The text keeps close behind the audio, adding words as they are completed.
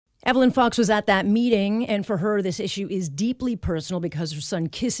Evelyn Fox was at that meeting, and for her, this issue is deeply personal because her son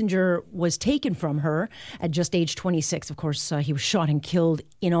Kissinger was taken from her at just age 26. Of course, he was shot and killed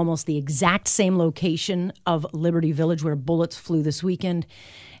in almost the exact same location of Liberty Village where bullets flew this weekend,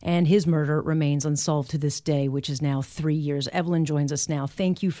 and his murder remains unsolved to this day, which is now 3 years. Evelyn joins us now.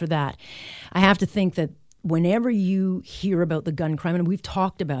 Thank you for that. I have to think that whenever you hear about the gun crime, and we've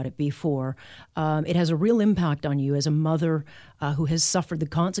talked about it before, it has a real impact on you as a mother who has suffered the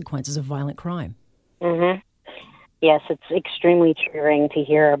consequences of violent crime. Mm-hmm. Yes, it's extremely triggering to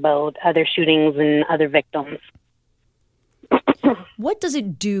hear about other shootings and other victims. What does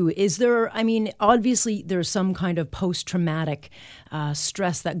it do? Is there, obviously there's some kind of post-traumatic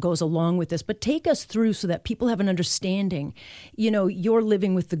stress that goes along with this, but take us through so that people have an understanding. You know, you're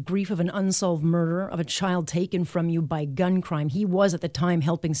living with the grief of an unsolved murder of a child taken from you by gun crime. He was at the time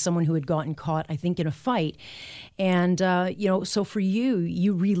helping someone who had gotten caught, I think, in a fight. And, so for you,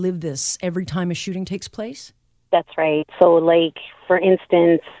 you relive this every time a shooting takes place? That's right. So, for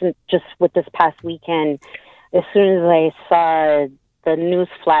instance, just with this past weekend, as soon as I saw the news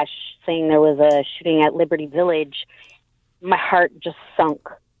flash saying there was a shooting at Liberty Village, my heart just sunk.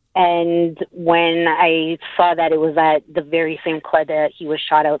 And when I saw that it was at the very same club that he was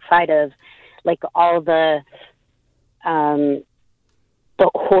shot outside of, all the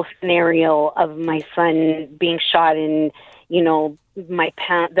whole scenario of my son being shot and,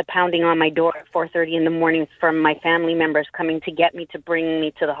 the pounding on my door at 4:30 in the morning from my family members coming to get me, to bring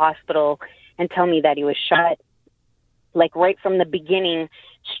me to the hospital and tell me that he was shot, right from the beginning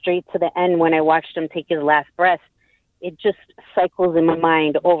straight to the end when I watched him take his last breath, it just cycles in my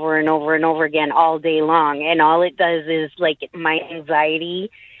mind over and over and over again all day long. And all it does is my anxiety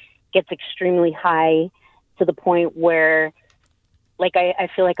gets extremely high to the point where I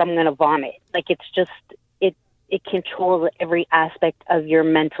feel like I'm going to vomit. It's just, it controls every aspect of your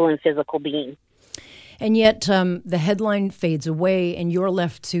mental and physical being. And yet the headline fades away and you're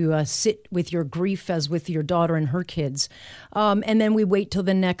left to sit with your grief as with your daughter and her kids. And then we wait till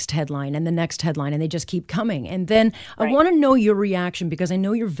the next headline and the next headline, and they just keep coming. And then right. I want to know your reaction, because I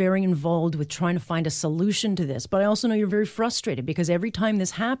know you're very involved with trying to find a solution to this, but I also know you're very frustrated because every time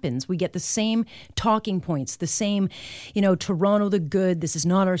this happens, we get the same talking points, the same, Toronto the good, this is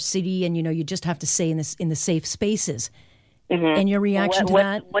not our city, and, you just have to say in the safe spaces. Mm-hmm. And your reaction to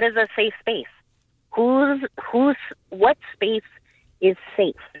that? What is a safe space? What space is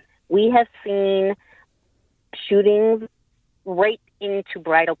safe? We have seen shootings right into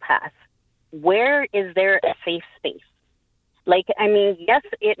Bridle Path. Where is there a safe space? Yes,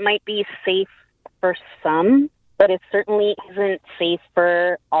 it might be safe for some, but it certainly isn't safe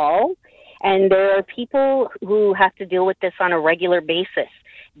for all. And there are people who have to deal with this on a regular basis.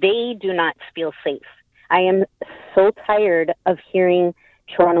 They do not feel safe. I am so tired of hearing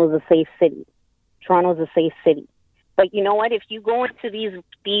Toronto's a safe city. Toronto's a safe city. But you know what? If you go into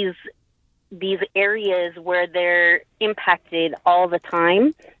these areas where they're impacted all the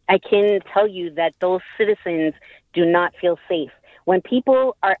time, I can tell you that those citizens do not feel safe. When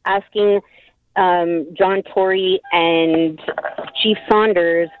people are asking John Tory and Chief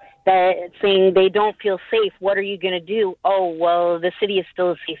Saunders saying they don't feel safe, what are you going to do? Oh, well, the city is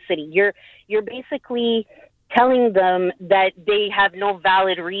still a safe city. You're basically telling them that they have no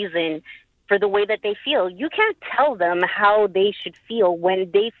valid reason for the way that they feel. You can't tell them how they should feel when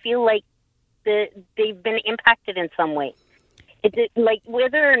they feel like they've been impacted in some way.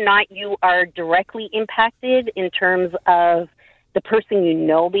 Whether or not you are directly impacted in terms of the person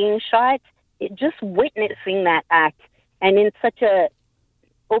being shot, just witnessing that act, and in such a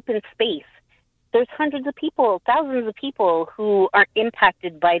open space, there's hundreds of people, thousands of people who are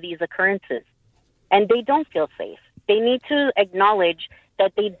impacted by these occurrences, and they don't feel safe. They need to acknowledge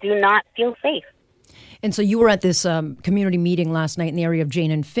that they do not feel safe. And so you were at this community meeting last night in the area of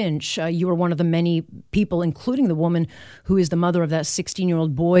Jane and Finch. You were one of the many people, including the woman who is the mother of that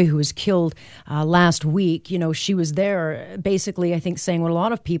 16-year-old boy who was killed last week. She was there basically, I think, saying what a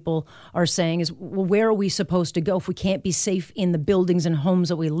lot of people are saying is, well, where are we supposed to go if we can't be safe in the buildings and homes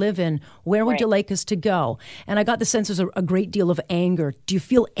that we live in? Where would you like us to go? And I got the sense there's a great deal of anger. Do you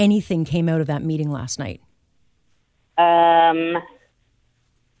feel anything came out of that meeting last night?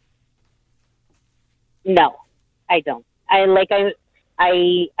 No, I don't. I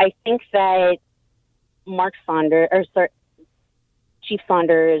think that Chief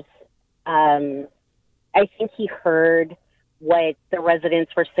Saunders, I think he heard what the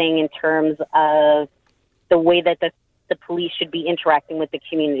residents were saying in terms of the way that the police should be interacting with the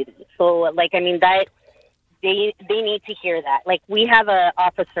community. So, that they need to hear that. We have an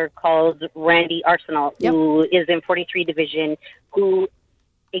officer called Randy Arsenal, who is in 43 Division, who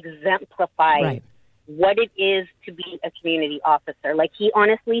exemplifies what it is to be a community officer. Like, he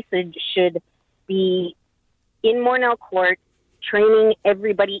honestly should be in Mornell Court training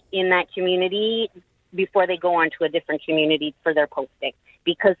everybody in that community before they go on to a different community for their posting,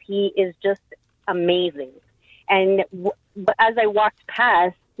 because he is just amazing. And as I walked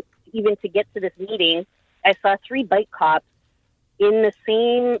past, even to get to this meeting, I saw 3 bike cops in the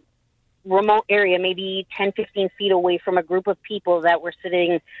same remote area, maybe 10, 15 feet away from a group of people that were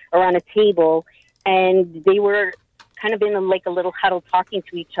sitting around a table, and they were kind of in like a little huddle talking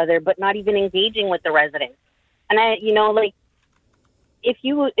to each other, but not even engaging with the residents. And like, if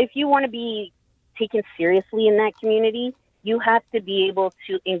you want to be taken seriously in that community, you have to be able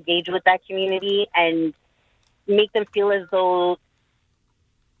to engage with that community and make them feel as though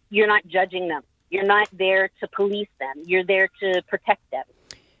you're not judging them. You're not there to police them. You're there to protect them.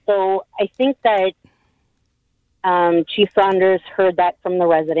 So I think that Chief Saunders heard that from the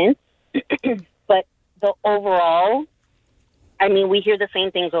residents. But the overall, I mean, we hear the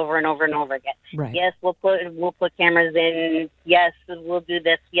same things over and over and over again. Right. Yes, we'll put cameras in. Yes, we'll do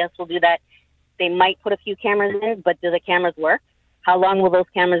this. Yes, we'll do that. They might put a few cameras in, but do the cameras work? How long will those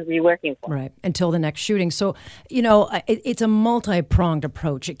cameras be working for? Right, until the next shooting. So, it's a multi-pronged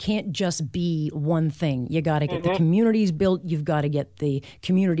approach. It can't just be one thing. You got to get the communities built. You've got to get the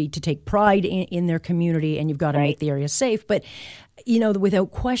community to take pride in their community, and you've got to make the area safe. But, without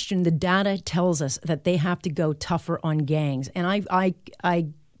question, the data tells us that they have to go tougher on gangs. And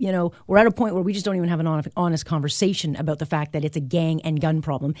we're at a point where we just don't even have an honest conversation about the fact that it's a gang and gun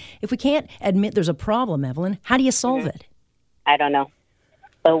problem. If we can't admit there's a problem, Evelyn, how do you solve it? I don't know.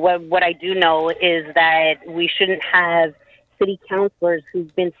 But what I do know is that we shouldn't have city councilors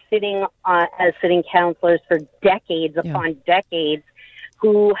who've been sitting as sitting councilors for decades upon decades,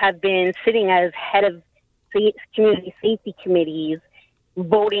 who have been sitting as head of community safety committees,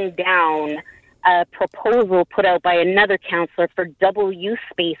 voting down a proposal put out by another councilor for double use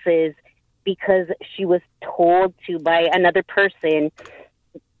spaces because she was told to by another person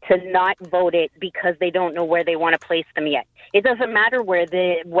to not vote it because they don't know where they want to place them yet. It doesn't matter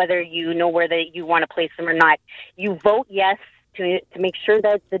whether you know where you want to place them or not. You vote yes to make sure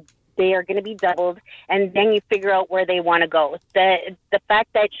that they are going to be doubled, and then you figure out where they want to go. The fact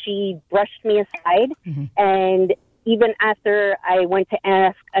that she brushed me aside, and even after I went to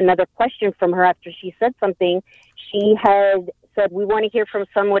ask another question from her after she said something, she had said, "We want to hear from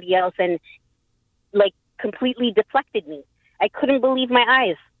somebody else," and like completely deflected me. I couldn't believe my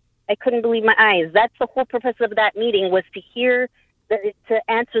eyes. That's the whole purpose of that meeting, was to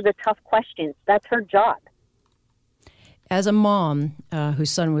answer the tough questions. That's her job. As a mom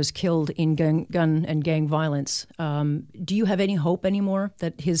whose son was killed in gun and gang violence, do you have any hope anymore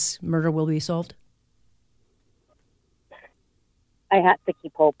that his murder will be solved? I have to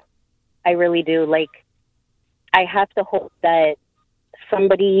keep hope. I really do. I have to hope that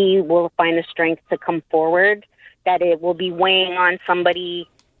somebody will find the strength to come forward, that it will be weighing on somebody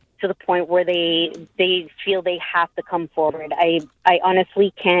to the point where they feel they have to come forward. I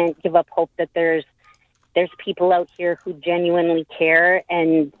honestly can't give up hope that there's people out here who genuinely care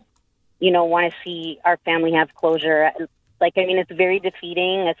and, want to see our family have closure. It's very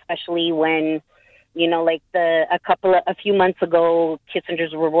defeating, especially when, a few months ago,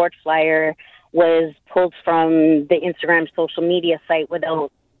 Kissinger's reward flyer was pulled from the Instagram social media site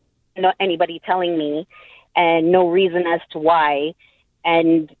without anybody telling me, and no reason as to why.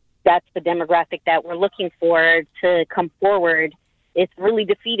 And that's the demographic that we're looking for to come forward. It's really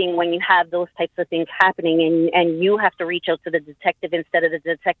defeating when you have those types of things happening and you have to reach out to the detective instead of the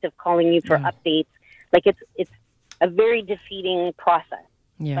detective calling you for updates. It's a very defeating process.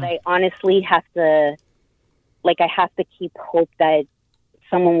 Yeah. But I honestly have to keep hope that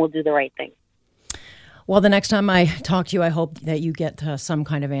someone will do the right thing. Well, the next time I talk to you, I hope that you get some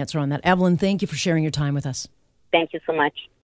kind of answer on that. Evelyn, thank you for sharing your time with us. Thank you so much.